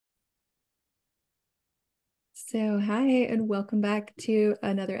Hi, and welcome back to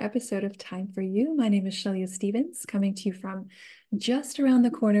another episode of Time for You. My name is Shailia Stevens, coming to you from just around the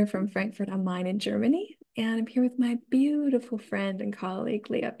corner from Frankfurt am Main in Germany. And I'm here with my beautiful friend and colleague,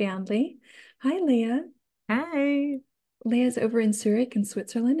 Lea and Lea. Hi, Lea. Hi. Lea's over in Zurich in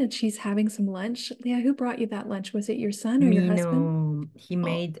Switzerland, and she's having some lunch. Lea, who brought you that lunch? Was it your son or your husband? Mino, he Oh,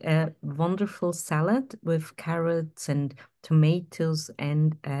 made a wonderful salad with carrots and tomatoes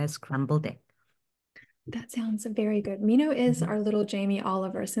and a scrambled egg. that sounds very good. Mino is Mhm. our little Jamie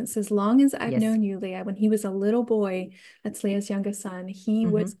Oliver. Since as long as I've Yes, known you, Lea, when he was a little boy, that's Lea's youngest son, he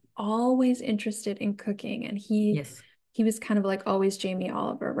hmm was always interested in cooking, and he yes. he was kind of like always Jamie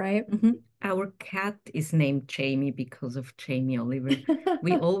Oliver, right? hmm Our cat is named Jamie because of Jamie Oliver.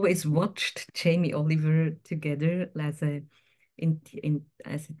 We always watched Jamie Oliver together as a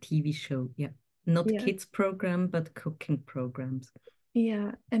TV show. Yeah, not Yeah. kids program, but cooking programs.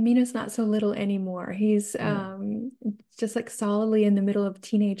 Yeah, and Mino's not so little anymore. He's No. just like solidly in the middle of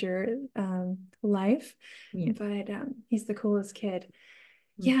teenager life, Yeah. but he's the coolest kid.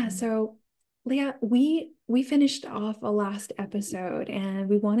 Yeah, hmm so Lea, we finished off a last episode and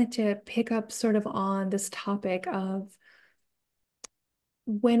we wanted to pick up sort of on this topic of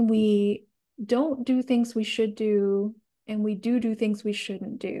when we don't do things we should do and we do things we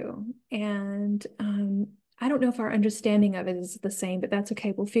shouldn't do. And I don't know if our understanding of it is the same, but that's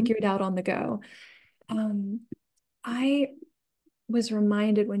okay. We'll figure it out on the go. Um, I was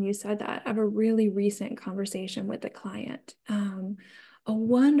reminded when you said that of a really recent conversation with a client, a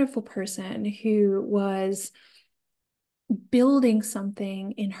wonderful person who was building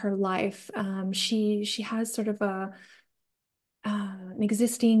something in her life. She has sort of an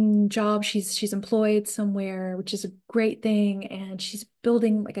existing job. She's employed somewhere, which is a great thing, and she's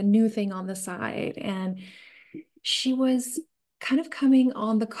building like a new thing on the side. And she was kind of coming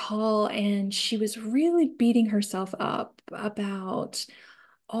on the call, and she was really beating herself up about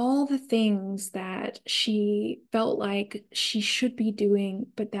all the things that she felt like she should be doing,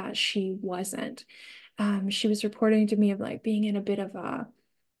 but that she wasn't. She was reporting to me of like being in a bit of a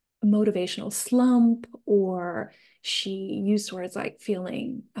motivational slump, or she used words like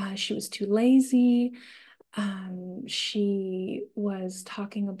feeling she was too lazy. She was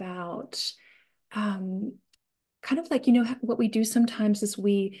talking about um, kind of like, what we do sometimes is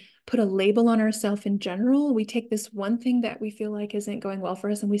we put a label on ourselves in general. We take this one thing that we feel like isn't going well for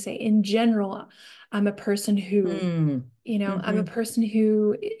us, and we say, in general, I'm a person who Mm. I'm a hmm person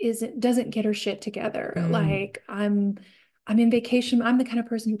who isn't doesn't get her shit together. Mm. Like I'm in vacation. I'm the kind of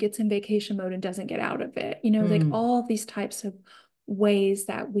person who gets in vacation mode and doesn't get out of it. Like Mm. all these types of ways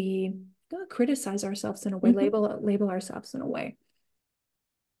that we criticize ourselves in a way, hmm label ourselves in a way.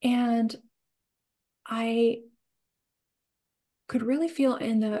 And I could really feel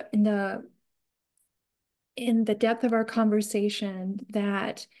in the depth of our conversation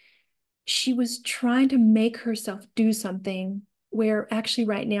that she was trying to make herself do something where actually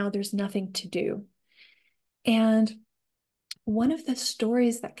right now there's nothing to do. And one of the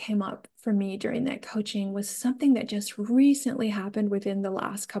stories that came up for me during that coaching was something that just recently happened within the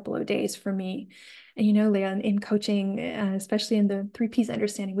last couple of days for me. And Lea, in coaching, especially in the three P's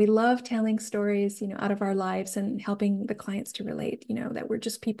understanding, we love telling stories, out of our lives and helping the clients to relate, that we're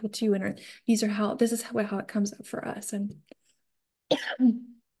just people too, and this is how it comes up for us. And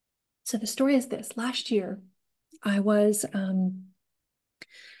so the story is this: last year, I was on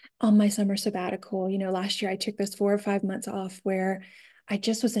my summer sabbatical. Last year I took those 4 or 5 months off where I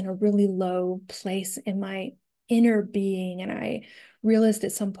just was in a really low place in my inner being. And I realized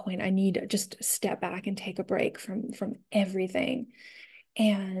at some point I need to just step back and take a break from everything.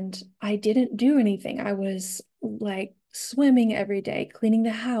 And I didn't do anything. I was like swimming every day, cleaning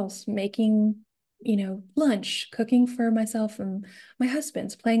the house, making, lunch, cooking for myself and my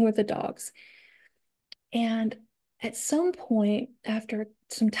husband's, playing with the dogs. And at some point, after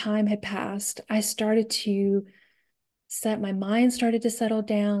some time had passed, I started to set my mind started to settle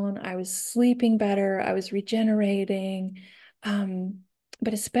down. I was sleeping better. I was regenerating. Um,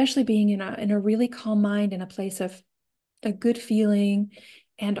 but especially being in a really calm mind, in a place of a good feeling,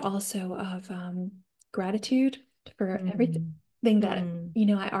 and also of gratitude for Mm. everything that,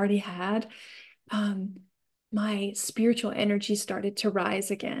 Mm. I already had. um, my spiritual energy started to rise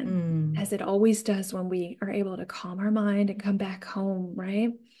again, Mm. as it always does when we are able to calm our mind and come back home,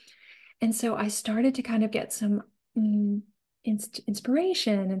 right? And so I started to kind of get some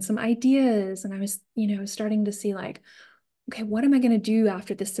inspiration and some ideas. And I was, starting to see like, okay, what am I going to do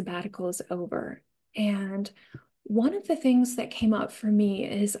after this sabbatical is over? And one of the things that came up for me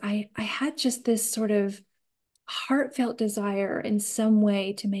is I had just this sort of heartfelt desire in some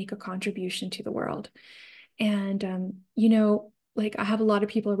way to make a contribution to the world. And, you know, like I have a lot of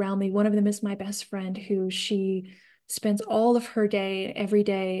people around me. One of them is my best friend who she spends all of her day, every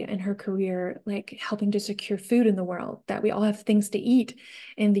day in her career, like helping to secure food in the world, that we all have things to eat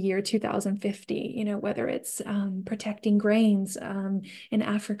in the year 2050, you know, whether it's protecting grains in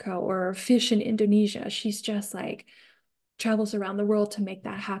Africa or fish in Indonesia. She's just like travels around the world to make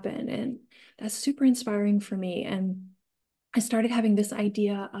that happen. And that's super inspiring for me. And I started having this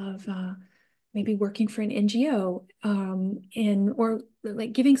idea of maybe working for an NGO in or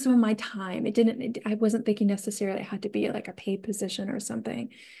like giving some of my time. I wasn't thinking necessarily it had to be like a paid position or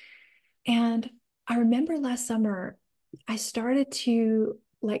something. And I remember last summer, I started to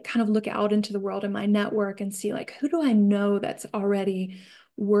like kind of look out into the world in my network and see like who do I know that's already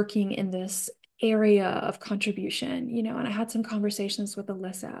working in this area of contribution, you know, and I had some conversations with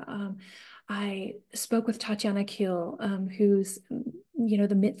Alyssa. I spoke with Tatiana Kiel, who's, you know,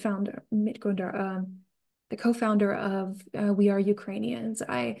 the co-founder of We Are Ukrainians.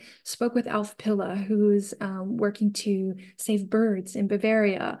 I spoke with Alf Pilla, who's working to save birds in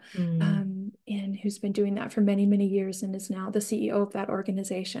Bavaria, Mm. and who's been doing that for many, many years and is now the CEO of that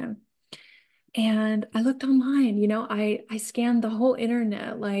organization. And I looked online, you know, I scanned the whole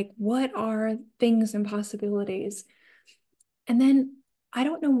internet, like what are things and possibilities? And then I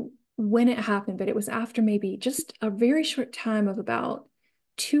don't know when it happened, but it was after maybe just a very short time of about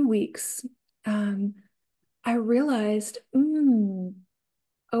 2 weeks. Um, I realized, oh,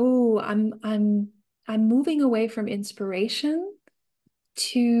 I'm moving away from inspiration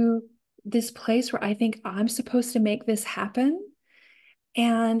to this place where I think I'm supposed to make this happen.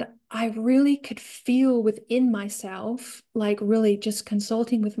 And I really could feel within myself, like really just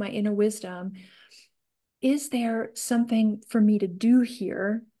consulting with my inner wisdom, is there something for me to do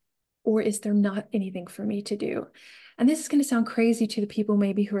here? Or is there not anything for me to do? And this is going to sound crazy to the people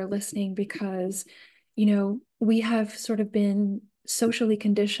maybe who are listening because, you know, we have sort of been socially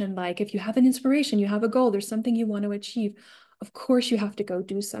conditioned. Like if you have an inspiration, you have a goal, there's something you want to achieve. Of course, you have to go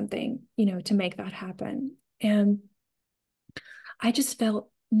do something, you know, to make that happen. And I just felt,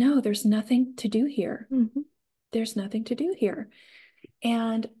 no, there's nothing to do here. Mhm. There's nothing to do here.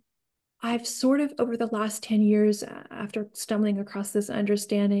 And I've sort of over the last 10 years, after stumbling across this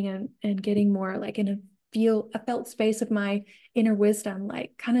understanding and getting more like in a felt space of my inner wisdom,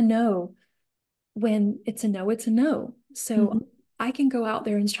 like kind of know when it's a no, it's a no. So Mhm. I can go out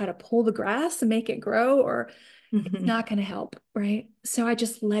there and try to pull the grass and make it grow, or it's Mhm. not going to help, right? So I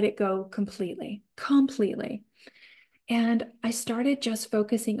just let it go completely, completely. And I started just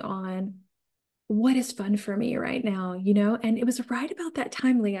focusing on what is fun for me right now, you know? And it was right about that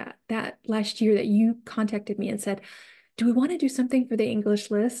time, Lea, that last year that you contacted me and said, do we want to do something for the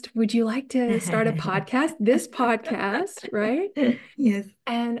English list? Would you like to start a podcast? This podcast, right? Yes.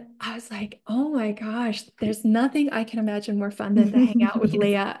 And I was like, oh my gosh, there's nothing I can imagine more fun than to hang out with Yes.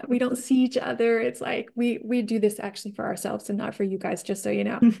 Leah. We don't see each other. It's like we do this actually for ourselves and not for you guys, just so you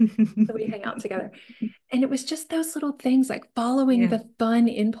know. So we hang out together. And it was just those little things like following Yeah. the fun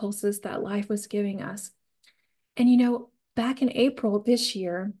impulses that life was giving us. And you know, back in April this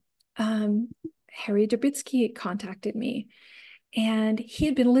year, um, Harry Durbitsky contacted me, and he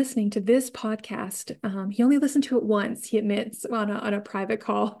had been listening to this podcast. He only listened to it once, he admits, on a private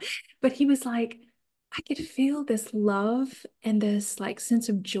call, but he was like, I could feel this love and this like sense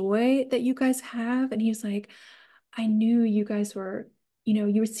of joy that you guys have. And he was like, I knew you guys were, you know,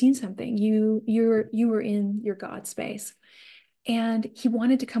 you were seeing something. You were in your God space. And he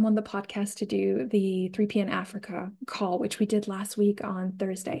wanted to come on the podcast to do the 3 p.m. Africa call, which we did last week on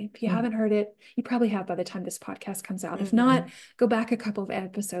Thursday. If you Mm. haven't heard it, you probably have by the time this podcast comes out. If not, Mm. go back a couple of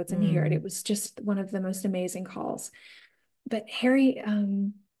episodes and hear it. It Mm. was just one of the most amazing calls. But Harry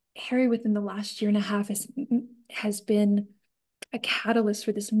within the last year and a half has been a catalyst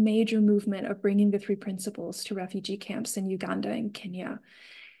for this major movement of bringing the three principles to refugee camps in Uganda and Kenya.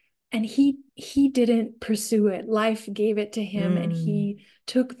 And he didn't pursue it. Life gave it to him, and Mm. he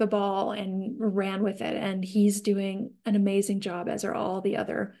took the ball and ran with it. And he's doing an amazing job, as are all the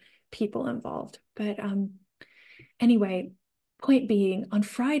other people involved. But anyway, point being, on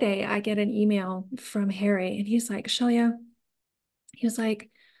Friday, I get an email from Harry, and he's like, Shailia, he was like,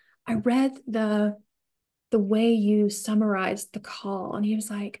 I read the way you summarized the call. And he was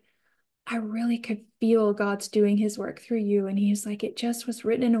like, I really could feel God's doing his work through you. And he's like, it just was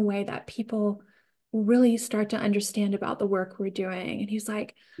written in a way that people really start to understand about the work we're doing. And he's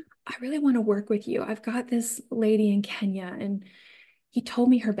like, I really want to work with you. I've got this lady in Kenya, and he told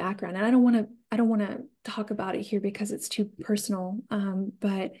me her background. And I don't want to talk about it here because it's too personal.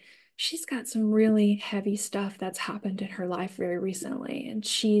 But she's got some really heavy stuff that's happened in her life very recently, and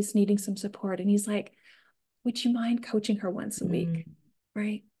she's needing some support. And he's like, would you mind coaching her once a mm, week?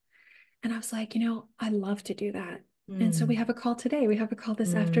 Right. And I was like, I love to do that. And so we mm, have a call today. We have a call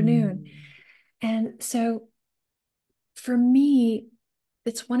this afternoon. mm, And so for me,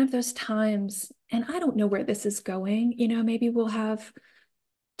 it's one of those times, and I don't know where this is going. Maybe we'll have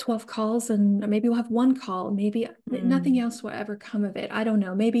 12 calls and maybe we'll have one call. Maybe nothing mm, else will ever come of it. I don't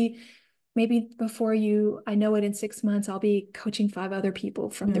know. Maybe before I know it in 6 months, I'll be coaching 5 other people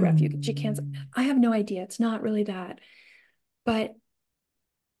from the refugee camps. mm, I have no idea. It's not really that. But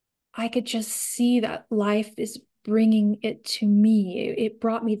I could just see that life is bringing it to me. It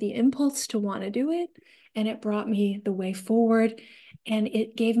brought me the impulse to want to do it, and it brought me the way forward, and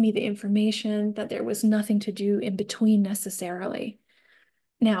it gave me the information that there was nothing to do in between necessarily.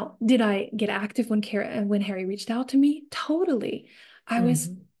 Now, did I get active when Harry reached out to me? Totally. I was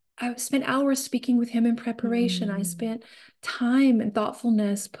mhm, I spent hours speaking with him in preparation. I mm, spent time and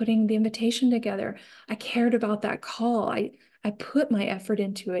thoughtfulness putting the invitation together. I cared about that call. I put my effort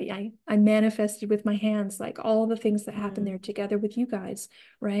into it. I manifested with my hands, like all the things that happened mm, there together with you guys,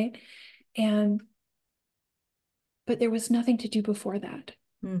 right? And but there was nothing to do before that.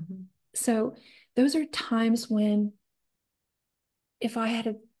 mhm, So those are times when if I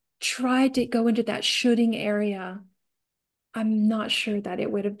had tried to go into that shoulding area, I'm not sure that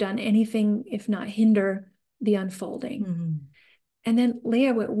it would have done anything if not hinder the unfolding. mhm, And then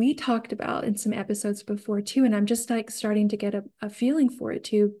Leah, what we talked about in some episodes before too, and I'm just like starting to get a feeling for it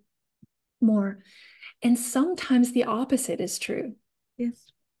too more. And sometimes the opposite is true.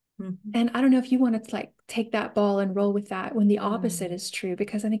 yes. Mhm, And I don't know if you want to like take that ball and roll with that when the opposite mm, is true,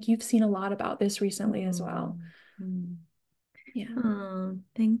 because I think you've seen a lot about this recently as well. mm, mm. Yeah. Oh,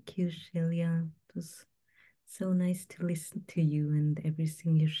 thank you, Shailia. It was so nice to listen to you and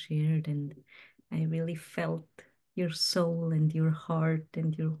everything you shared. And I really felt your soul and your heart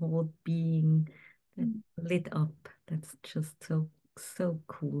and your whole being that Mm. lit up. That's just so, so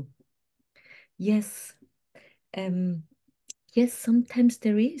cool. Yes. Um, yes, sometimes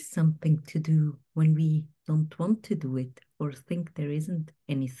there is something to do when we don't want to do it or think there isn't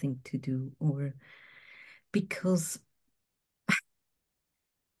anything to do, or because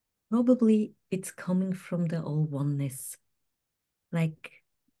probably it's coming from the all oneness. Like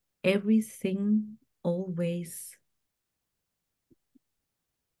everything always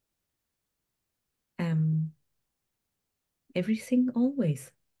um everything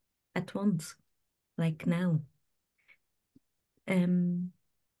always at once, like now. Um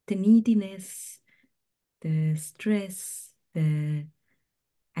the neediness, the stress, the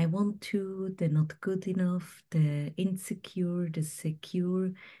I want to, the not good enough, the insecure, the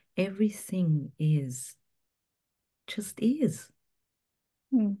secure, everything is just is.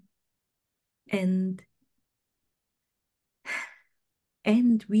 Mm.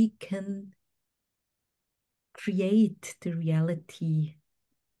 And we can create the reality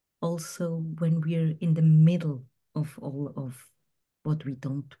also when we're in the middle of all of what we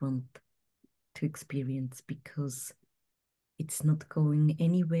don't want to experience, because it's not going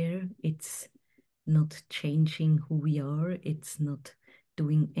anywhere. It's not changing who we are. It's not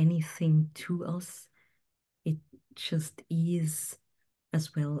doing anything to us. It just is,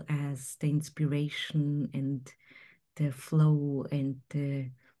 as well as the inspiration and the flow and the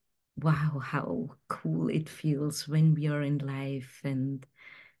wow, how cool it feels when we are in life. And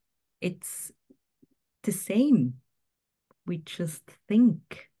it's the same. We just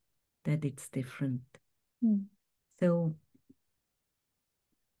think that it's different. Mm. So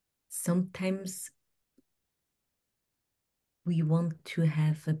sometimes we want to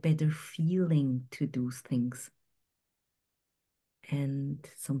have a better feeling to do things. And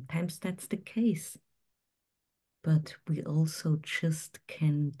sometimes that's the case. But we also just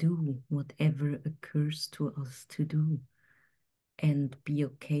can do whatever occurs to us to do and be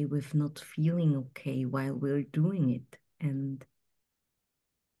okay with not feeling okay while we're doing it, and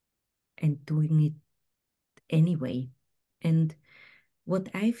doing it anyway. And what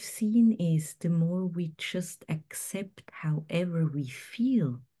I've seen is the more we just accept however we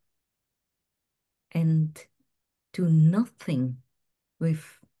feel and do nothing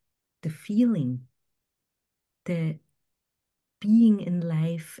with the feeling, the being in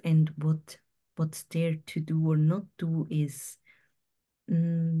life and what's there to do or not do is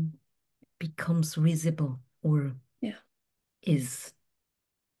mm, becomes visible, or Yeah. is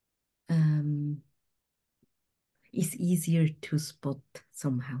um, is easier to spot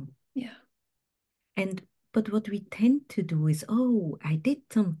somehow. Yeah. And but what we tend to do is, oh, I did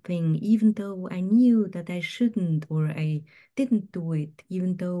something even though I knew that I shouldn't, or I didn't do it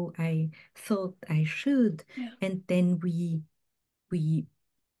even though I thought I should. Yeah. And then we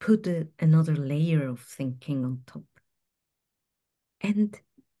put another layer of thinking on top. And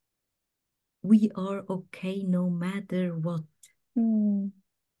we are okay no matter what. Mm.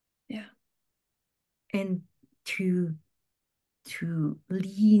 Yeah. And to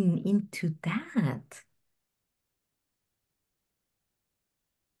lean into that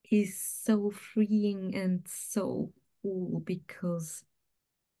is so freeing and so cool because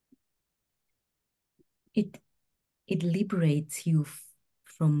it it liberates you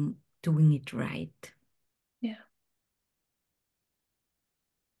from doing it right. Yeah.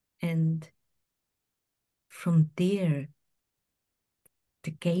 And from there,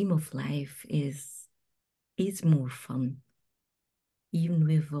 the game of life is more fun, even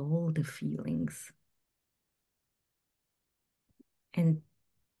with all the feelings. And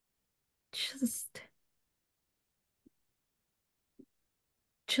just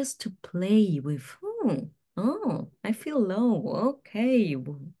just to play with, oh, I feel low. Okay,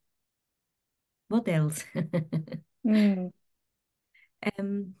 what else? Mm.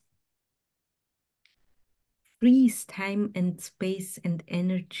 um, frees time and space and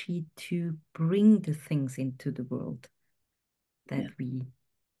energy to bring the things into the world that Yeah. we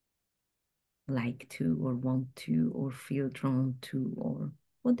like to or want to or feel drawn to or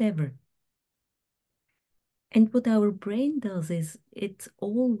whatever. And what our brain does is it's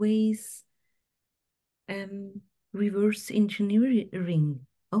always um, reverse engineering.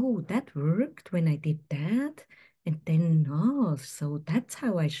 Oh, that worked when I did that. And then, oh, so that's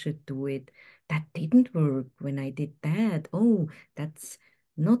how I should do it. That didn't work when I did that. Oh, that's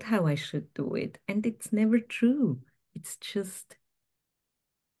not how I should do it. And it's never true. It's just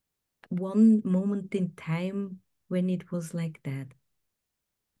one moment in time when it was like that.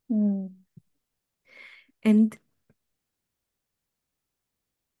 Mm. And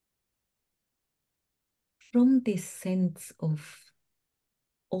from this sense of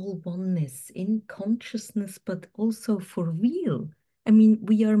all oneness in consciousness, but also for real. I mean,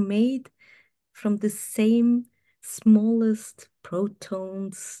 we are made from the same smallest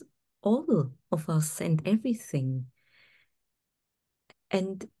protons, all of us and everything.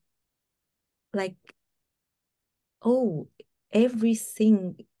 And like, oh,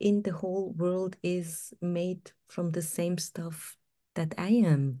 everything in the whole world is made from the same stuff that I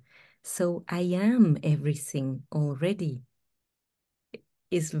am. So I am everything already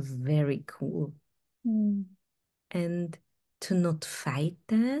is very cool. Mm. And to not fight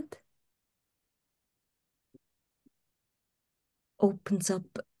that opens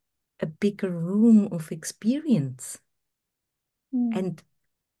up a bigger room of experience. Mm. And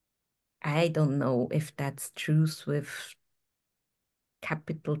I don't know if that's truth with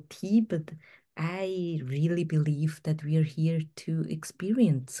capital T, but I really believe that we are here to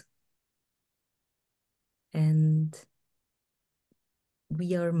experience. And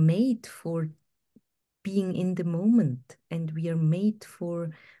we are made for being in the moment, and we are made for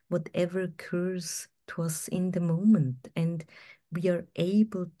whatever occurs to us in the moment. And we are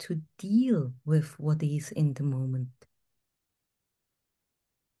able to deal with what is in the moment.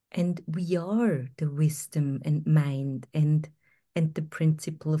 And we are the wisdom and mind and the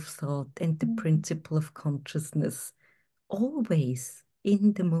principle of thought and the Mm. principle of consciousness, always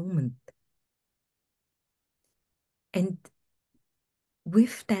in the moment. And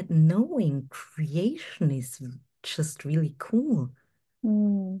with that knowing, creation is just really cool.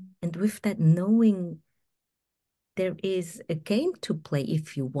 Mm. And with that knowing, there is a game to play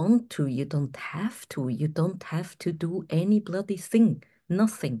if you want to. You don't have to. You don't have to do any bloody thing.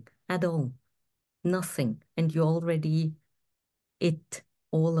 Nothing at all. Nothing. And you already it,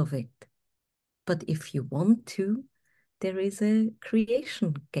 all of it. But if you want to, there is a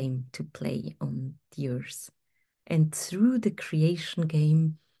creation game to play on the earth. And through the creation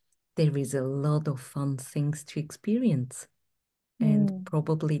game, there is a lot of fun things to experience. And Mm.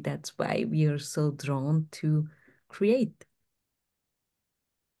 probably that's why we are so drawn to create.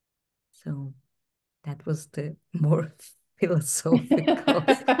 So that was the more philosophical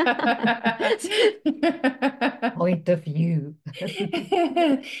point of view.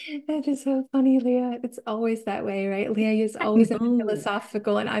 That is so funny, Leah. It's always that way, right? Leah is I always in the know.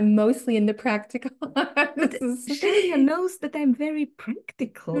 philosophical, and I'm mostly in the practical. This But is Shailia knows that I'm very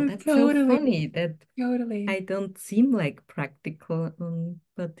practical. That's so totally, funny that totally. I don't seem like practical.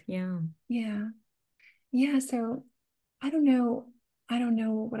 But yeah. Yeah. Yeah. So I don't know. I don't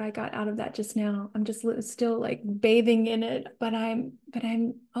know what I got out of that just now. I'm just still like bathing in it,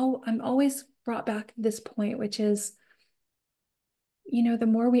 I'm always brought back to this point, which is, the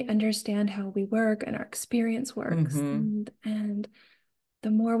more we understand how we work and our experience works, Mm-hmm. and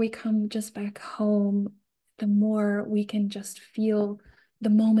the more we come just back home, the more we can just feel the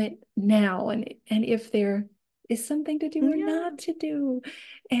moment now, and if there is something to do or Yeah. not to do,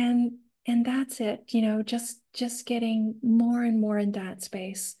 and that's it, you know, just getting more and more in that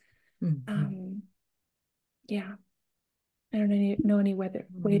space. Mhm. um yeah, I don't know any way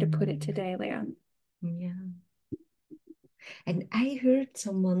to put it Mm, today, Leah. yeah. And I heard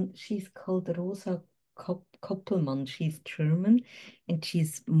someone, she's called Rosa Koppelmann. She's German and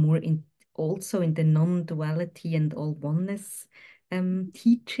she's more in also in the non-duality and all oneness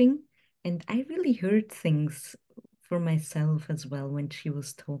teaching. And I really heard things for myself as well when she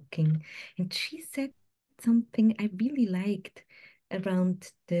was talking. And she said something I really liked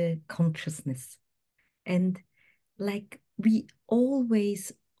around the consciousness. And like we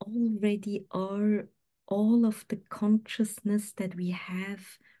always already are all of the consciousness that we have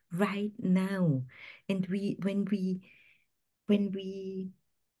right now. And when we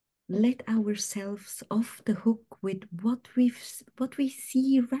let ourselves off the hook with what we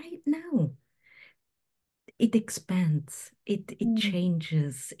see right now, it expands, it Mm.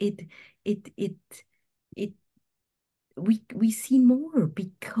 changes, it it we see more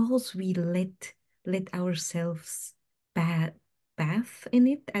because we let ourselves bath bath in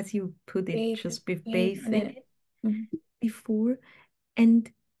it, as you put it, Bathe, just bathe bathe in in it. it Mhm. before,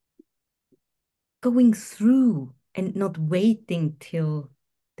 and going through and not waiting till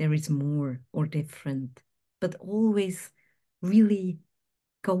there is more or different, but always really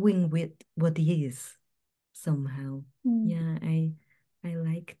going with what is somehow. Mm. Yeah, I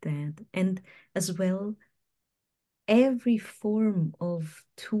like that. And as well, every form of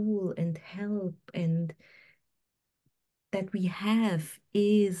tool and help and that we have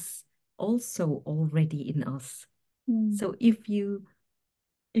is also already in us. Mm. So if you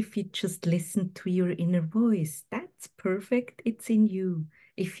just listen to your inner voice, that's perfect. It's in you.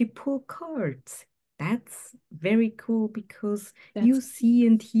 If you pull cards, that's very cool because you That's see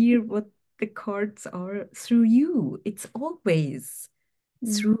and hear what the cards are through you. It's always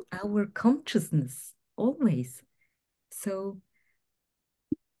mm. through our consciousness, always. So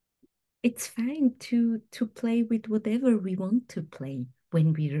it's fine to play with whatever we want to play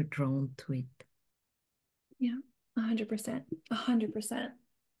when we are drawn to it. Yeah, 100%, 100%.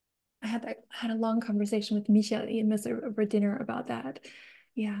 I had a long conversation with Michelle and Miss over dinner about that.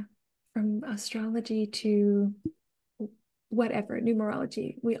 Yeah, from astrology to whatever,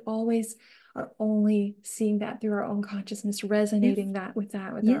 numerology, we always are only seeing that through our own consciousness, Yes, resonating that with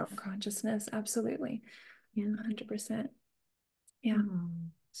our yes, own consciousness. Absolutely, yeah. 100%. Yeah. Oh.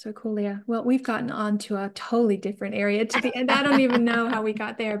 So cool, Leah. Well, we've gotten on to a totally different area to the end. I don't even know how we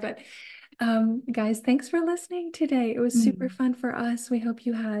got there, but guys, thanks for listening today. It was super Mm. fun for us. We hope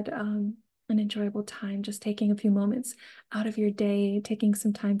you had an enjoyable time just taking a few moments out of your day, taking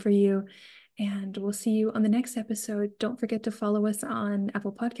some time for you. And we'll see you on the next episode. Don't forget to follow us on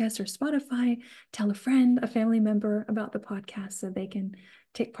Apple Podcasts or Spotify. Tell a friend, a family member about the podcast so they can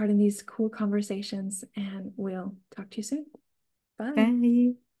take part in these cool conversations. And we'll talk to you soon. Bye.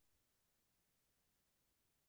 Bye.